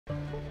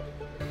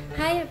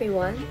Hi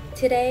everyone!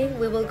 Today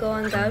we will go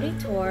on Gaudi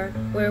tour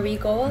where we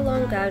go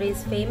along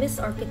Gaudi's famous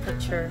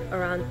architecture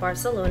around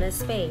Barcelona,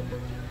 Spain.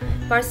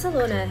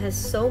 Barcelona has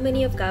so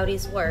many of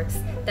Gaudi's works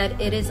that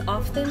it is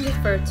often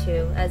referred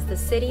to as the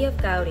City of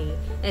Gaudi,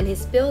 and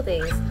his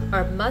buildings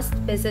are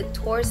must-visit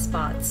tour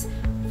spots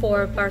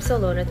for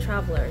Barcelona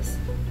travelers.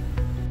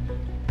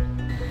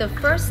 The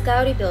first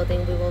Gaudi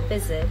building we will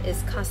visit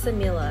is Casa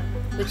Mila,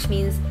 which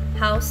means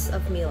House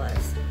of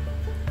Milas.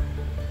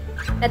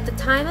 At the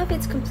time of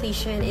its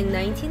completion in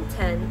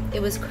 1910,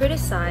 it was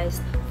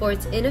criticized for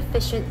its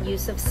inefficient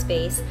use of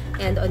space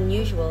and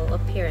unusual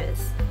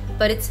appearance,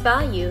 but its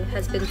value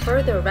has been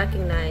further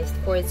recognized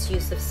for its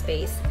use of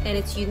space and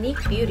its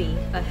unique beauty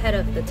ahead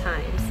of the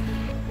times.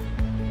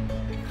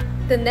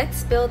 The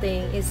next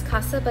building is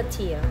Casa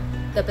Batlló,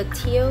 the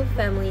Batlló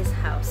family's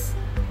house.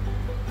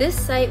 This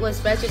site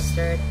was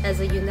registered as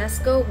a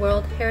UNESCO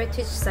World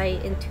Heritage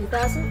Site in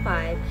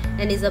 2005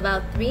 and is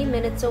about 3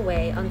 minutes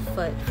away on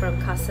foot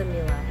from Casa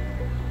Mila.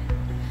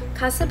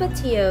 Casa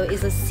Batlló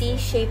is a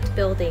C-shaped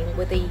building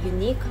with a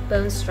unique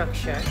bone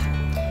structure.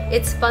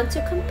 It's fun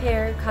to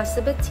compare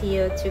Casa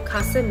Batlló to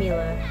Casa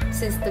Mila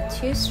since the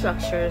two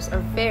structures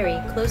are very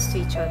close to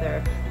each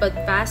other but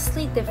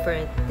vastly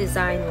different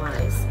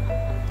design-wise.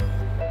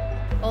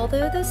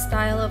 Although the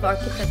style of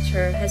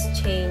architecture has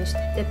changed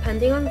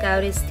depending on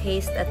Gaudi's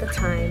taste at the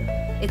time,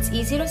 it's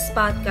easy to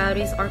spot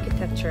Gaudi's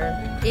architecture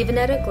even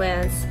at a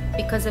glance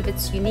because of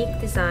its unique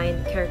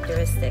design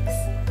characteristics.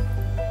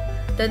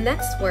 The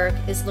next work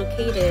is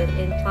located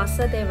in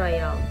Plaça de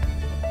Reial.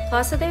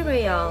 Plaça de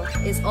Reial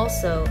is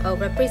also a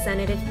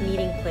representative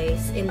meeting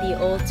place in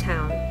the Old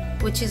Town,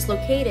 which is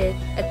located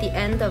at the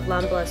end of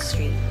Rambla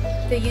Street.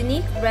 The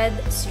unique red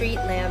street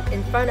lamp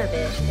in front of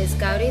it is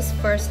Gaudi's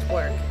first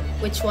work,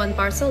 which won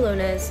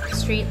Barcelona's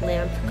street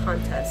lamp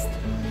contest.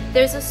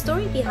 There's a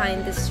story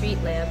behind the street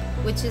lamp,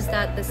 which is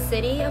that the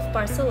city of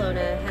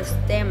Barcelona has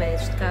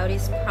damaged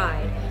Gaudi's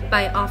pride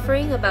by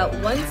offering about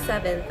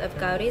 1/7 of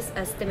Gaudi's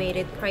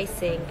estimated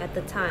pricing at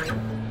the time.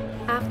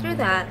 After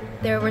that,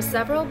 there were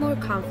several more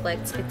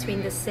conflicts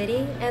between the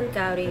city and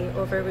Gaudi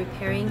over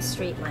repairing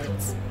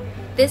streetlights.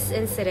 This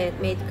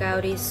incident made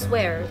Gaudi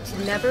swear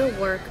to never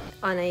work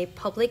on a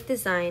public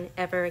design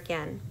ever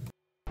again.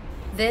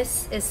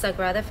 This is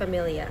Sagrada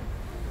Familia.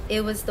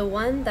 It was the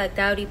one that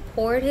Gaudi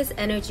poured his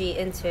energy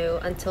into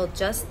until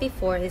just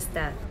before his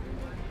death.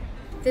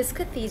 This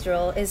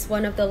cathedral is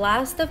one of the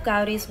last of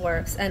Gaudi's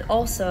works and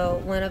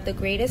also one of the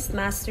greatest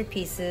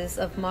masterpieces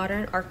of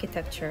modern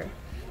architecture.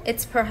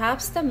 It's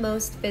perhaps the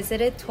most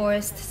visited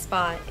tourist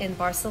spot in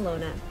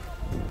Barcelona.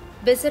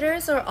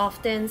 Visitors are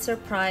often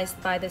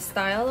surprised by the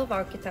style of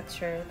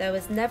architecture that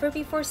was never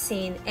before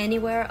seen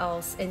anywhere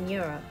else in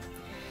Europe.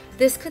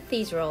 This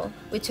cathedral,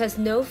 which has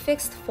no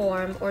fixed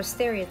form or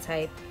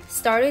stereotype,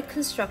 started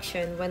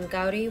construction when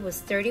Gaudi was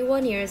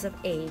 31 years of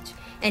age,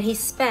 and he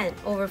spent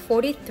over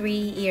 43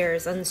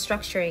 years on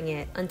structuring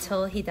it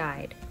until he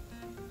died.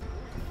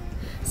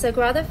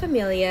 Sagrada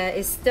Familia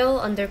is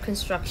still under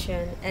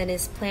construction and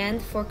is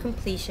planned for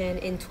completion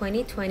in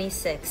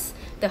 2026,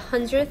 the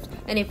 100th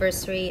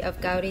anniversary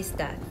of Gaudi's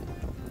death.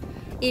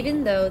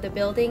 Even though the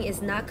building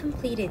is not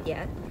completed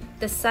yet,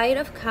 the sight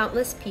of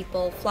countless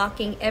people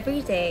flocking every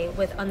day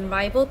with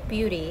unrivaled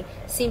beauty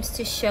seems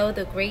to show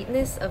the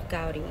greatness of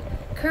Gaudi.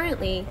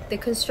 Currently, the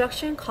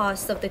construction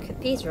cost of the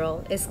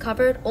cathedral is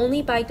covered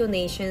only by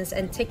donations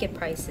and ticket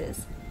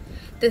prices.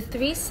 The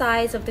three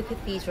sides of the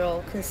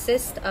cathedral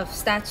consist of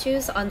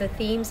statues on the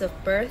themes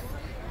of birth,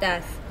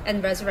 death,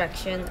 and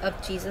resurrection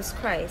of Jesus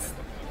Christ.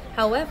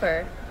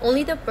 However,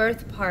 only the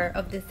birth part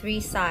of the three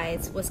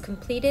sides was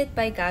completed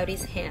by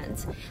Gaudi's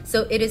hands,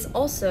 so it is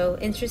also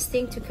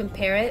interesting to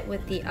compare it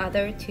with the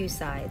other two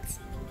sides.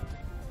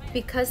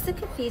 Because the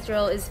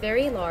cathedral is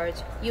very large,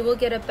 you will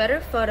get a better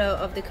photo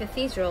of the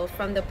cathedral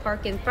from the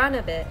park in front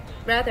of it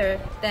rather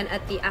than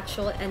at the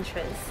actual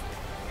entrance.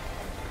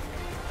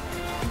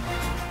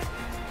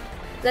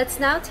 Let's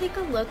now take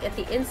a look at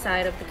the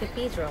inside of the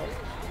cathedral.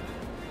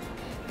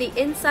 The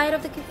inside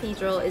of the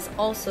cathedral is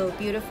also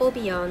beautiful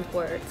beyond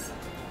words.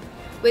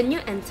 When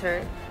you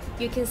enter,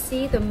 you can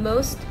see the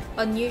most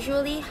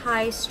unusually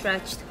high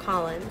stretched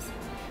columns.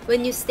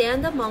 When you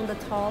stand among the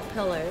tall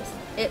pillars,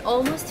 it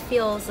almost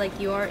feels like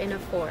you are in a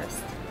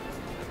forest.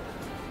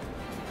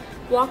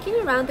 Walking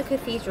around the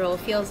cathedral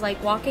feels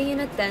like walking in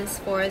a dense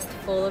forest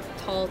full of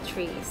tall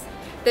trees.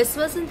 This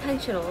was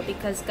intentional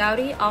because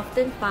Gaudi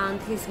often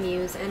found his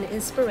muse and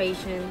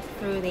inspiration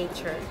through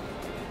nature.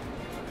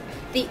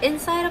 The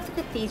inside of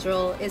the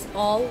cathedral is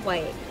all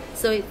white,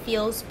 so it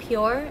feels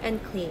pure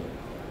and clean.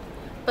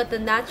 But the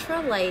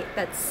natural light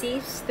that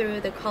seeps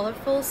through the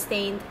colorful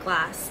stained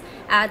glass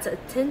adds a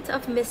tint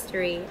of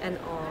mystery and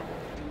awe.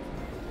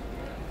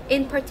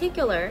 In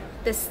particular,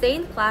 the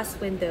stained glass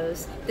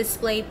windows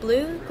display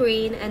blue,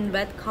 green, and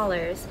red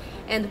colors,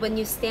 and when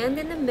you stand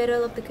in the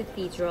middle of the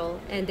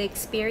cathedral and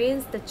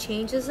experience the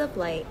changes of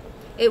light,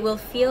 it will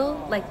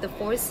feel like the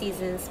four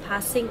seasons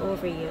passing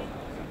over you.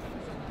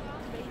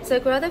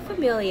 Sagrada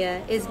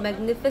Familia is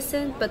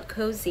magnificent but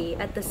cozy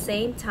at the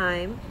same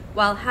time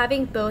while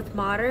having both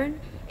modern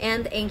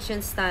and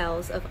ancient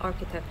styles of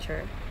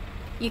architecture.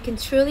 You can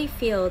truly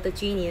feel the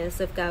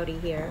genius of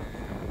Gaudi here.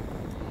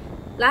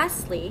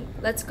 Lastly,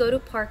 let's go to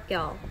Park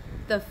Güell,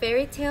 the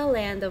fairy tale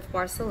land of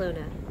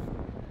Barcelona.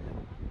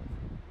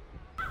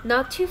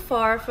 Not too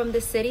far from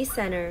the city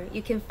center,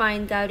 you can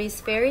find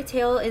Gaudi's fairy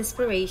tale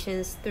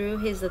inspirations through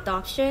his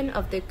adoption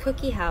of the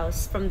cookie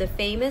house from the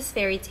famous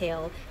fairy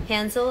tale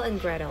Hansel and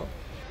Gretel.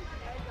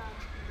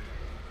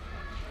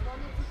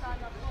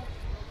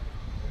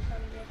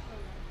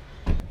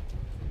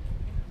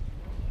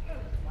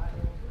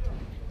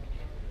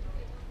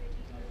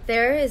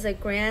 There is a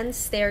grand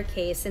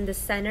staircase in the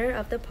center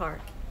of the park.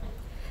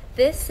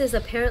 This is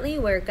apparently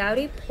where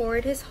Gaudi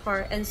poured his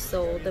heart and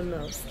soul the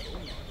most.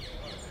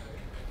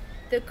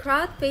 The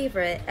crowd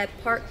favorite at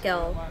Park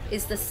Güell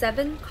is the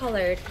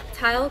 7-colored,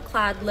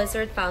 tile-clad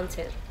lizard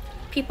fountain.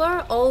 People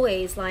are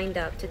always lined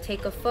up to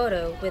take a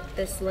photo with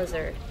this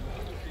lizard.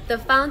 The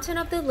fountain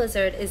of the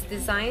lizard is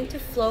designed to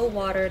flow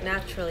water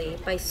naturally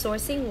by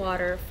sourcing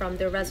water from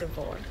the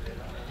reservoir.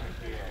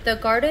 The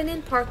garden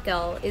in Park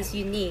Güell is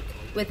unique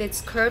with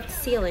its curved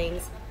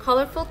ceilings,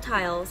 colorful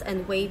tiles,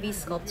 and wavy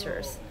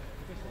sculptures.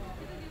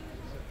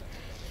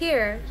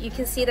 Here, you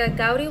can see that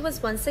Gaudi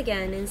was once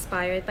again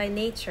inspired by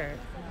nature.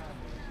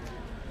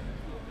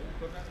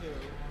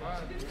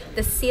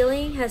 The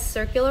ceiling has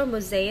circular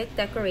mosaic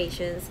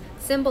decorations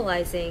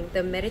symbolizing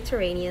the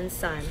Mediterranean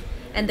sun,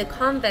 and the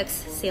convex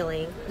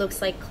ceiling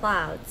looks like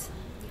clouds.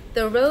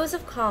 The rows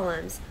of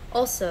columns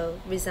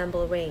also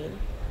resemble rain.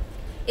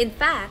 In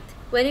fact,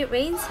 when it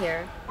rains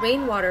here,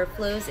 rainwater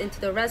flows into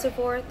the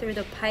reservoir through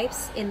the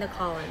pipes in the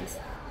columns.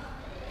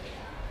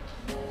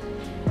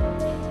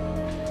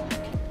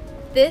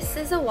 This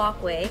is a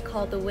walkway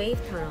called the Wave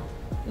Tunnel,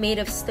 made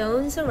of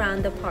stones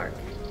around the park.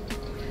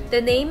 The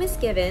name is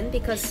given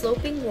because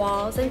sloping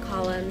walls and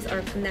columns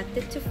are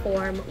connected to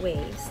form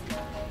waves.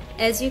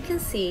 As you can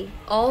see,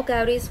 all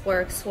Gaudi's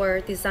works were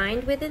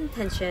designed with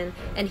intention,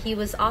 and he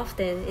was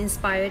often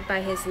inspired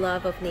by his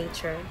love of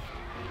nature.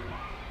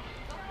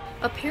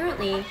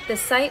 Apparently, the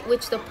site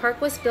which the park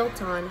was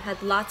built on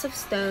had lots of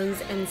stones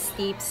and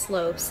steep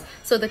slopes,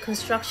 so the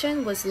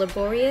construction was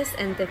laborious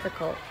and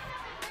difficult.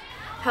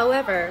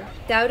 However,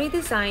 Gaudi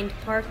designed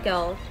Park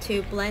Güell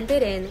to blend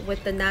it in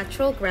with the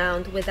natural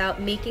ground without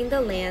making the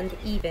land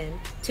even,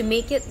 to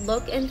make it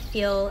look and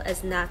feel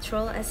as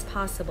natural as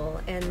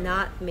possible and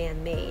not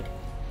man-made.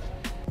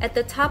 At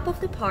the top of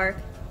the park,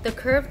 the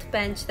curved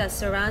bench that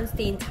surrounds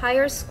the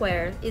entire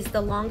square is the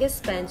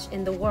longest bench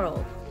in the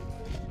world.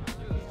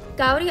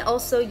 Gaudi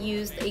also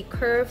used a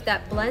curve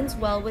that blends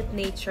well with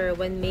nature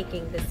when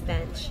making this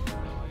bench.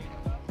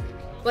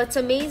 What's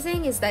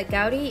amazing is that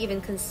Gaudi even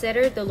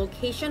considered the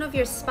location of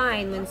your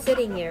spine when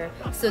sitting here,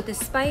 so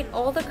despite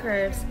all the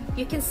curves,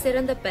 you can sit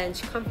on the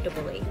bench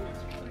comfortably.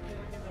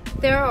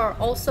 There are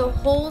also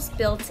holes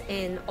built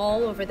in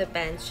all over the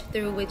bench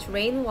through which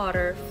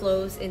rainwater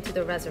flows into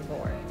the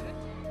reservoir.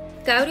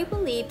 Gaudi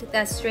believed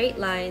that straight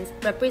lines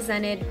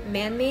represented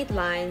man-made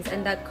lines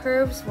and that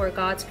curves were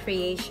God's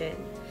creation.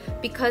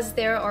 Because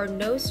there are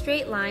no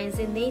straight lines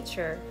in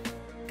nature,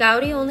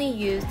 Gaudi only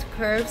used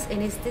curves in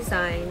his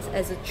designs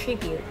as a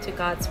tribute to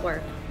God's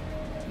work.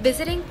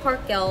 Visiting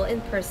Park Güell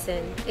in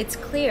person, it's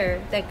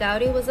clear that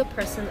Gaudi was a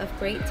person of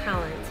great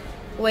talent,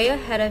 way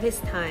ahead of his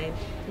time,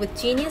 with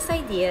genius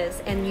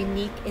ideas and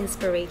unique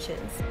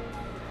inspirations.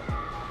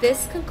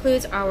 This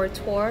concludes our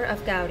tour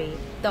of Gaudi,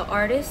 the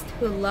artist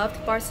who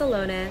loved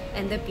Barcelona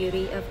and the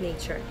beauty of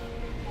nature.